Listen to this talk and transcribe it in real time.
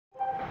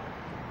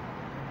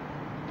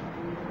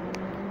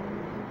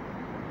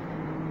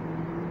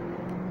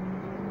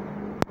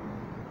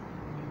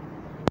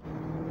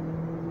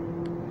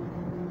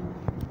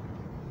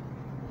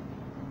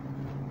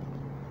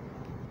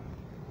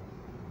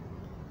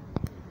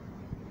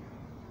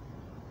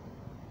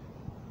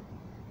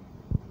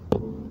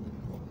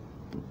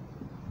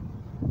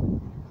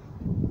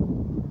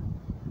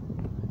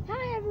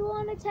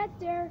it's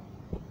Hector,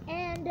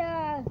 and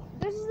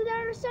this is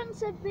another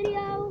sunset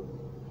video.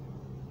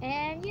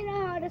 And you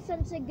know how the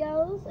sunset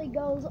goes. It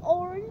goes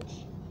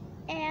orange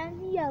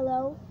and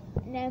yellow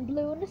and then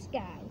blue in the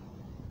sky.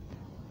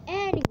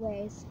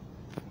 Anyways,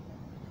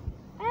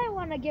 I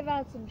want to give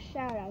out some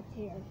shout outs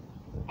here.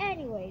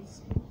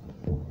 Anyways,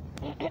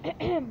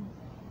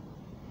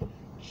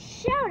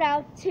 shout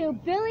out to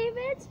Billy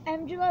Vids,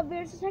 Angela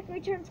vs. Hector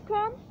Returns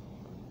Crumb,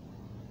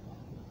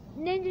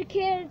 Ninja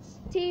Kids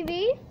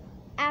TV,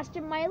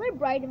 Aston Myler,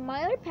 Bryden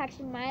Myler,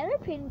 Paxton Myler,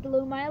 Peyton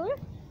Blue Myler,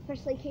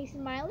 especially Casey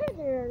Myler,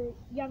 their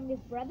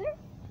youngest brother.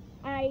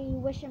 I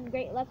wish him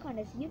great luck on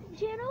his YouTube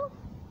channel.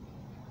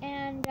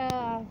 And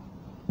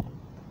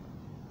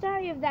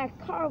sorry if that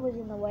car was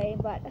in the way,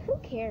 but who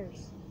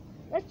cares?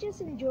 Let's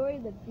just enjoy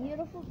the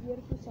beautiful,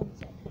 beautiful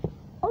sunset.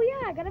 Oh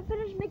yeah, I gotta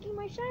finish making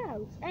my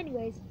shoutouts.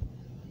 Anyways,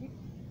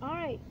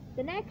 alright,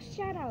 the next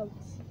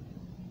shoutouts.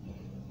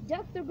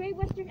 Duck the Great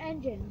Western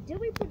Engine,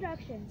 Dewey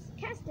Productions,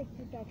 Castic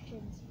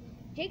Productions,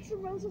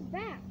 Jason Rose is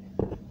back.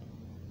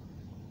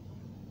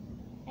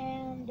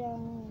 And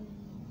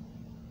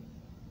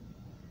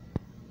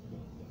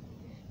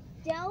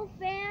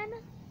Delfan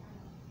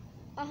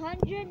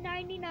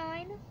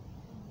 199.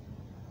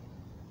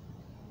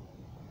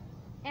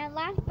 And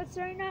last but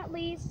certainly not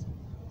least,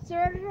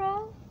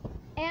 Sergio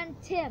and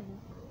Tim.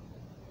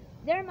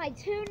 They're my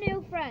two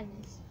new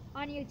friends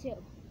on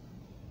YouTube.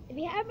 If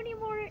you have any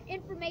more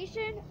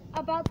information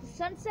about the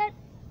sunset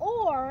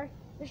or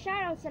the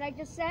shoutouts that I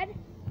just said,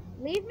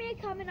 leave me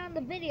a comment on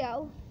the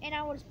video and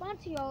I will respond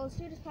to you all as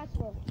soon as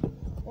possible.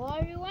 Well,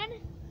 everyone,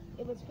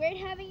 it was great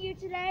having you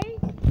today.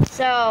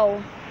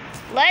 So,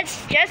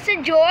 let's just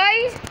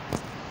enjoy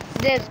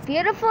this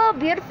beautiful,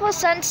 beautiful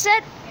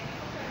sunset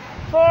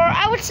for,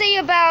 I would say,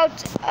 about,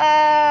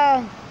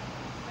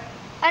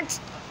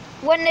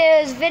 when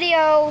this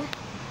video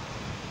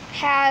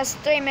has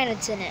 3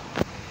 minutes in it.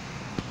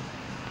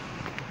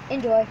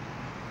 Enjoy.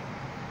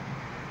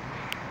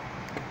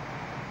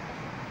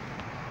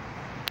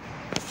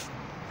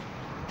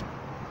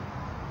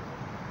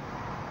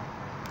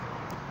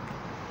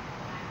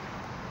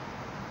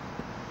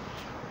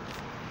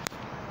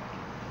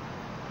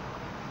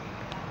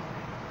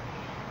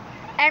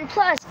 And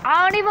plus,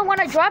 I don't even want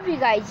to drop you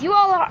guys. You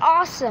all are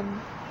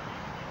awesome.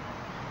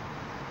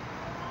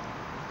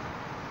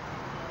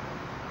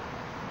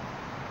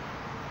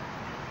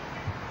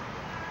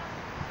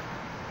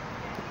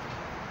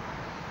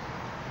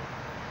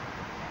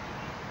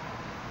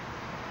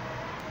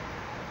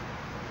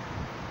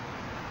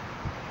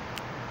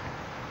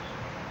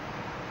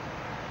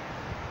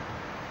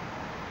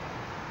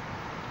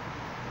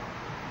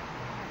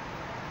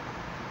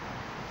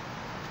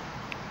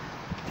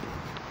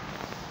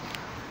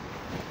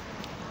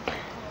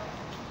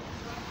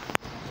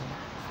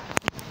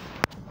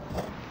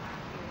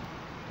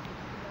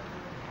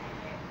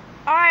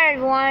 Alright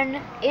everyone,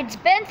 it's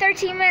been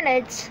 13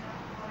 minutes.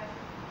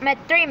 I'm at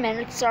 3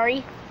 minutes,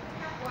 sorry.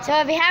 So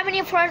if you have any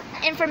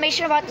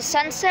information about the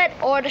sunset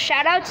or the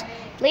shoutouts,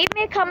 leave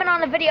me a comment on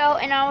the video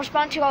and I'll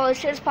respond to you all as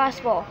soon as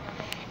possible.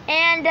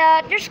 And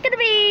there's going to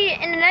be,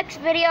 in the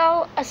next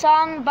video, a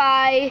song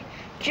by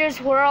Juice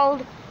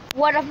WRLD,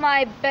 one of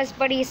my best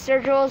buddy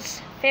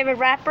Sergio's favorite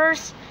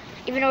rappers,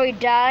 even though he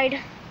died,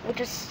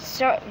 which is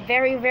so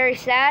very, very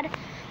sad.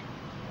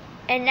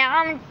 And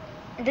now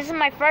this is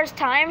my first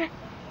time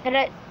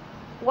that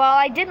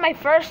I did my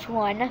first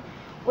one,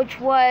 which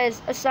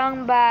was a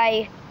song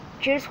by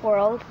Juice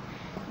WRLD,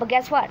 but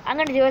guess what? I'm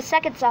gonna do a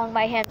second song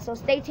by him, so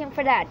stay tuned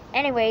for that.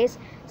 Anyways,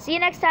 see you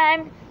next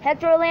time.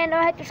 Hector Orlando,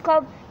 Hector's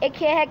Club,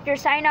 aka Hector,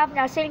 signing off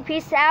now, saying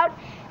peace out,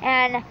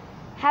 and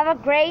have a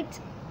great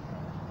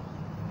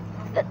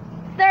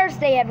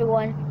Thursday,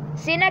 everyone.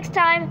 See you next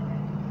time.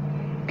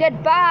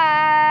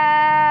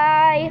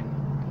 Goodbye.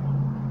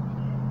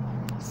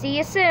 See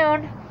you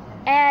soon,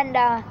 and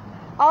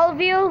all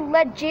of you,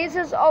 let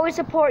Jesus always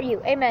support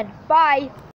you. Amen. Bye.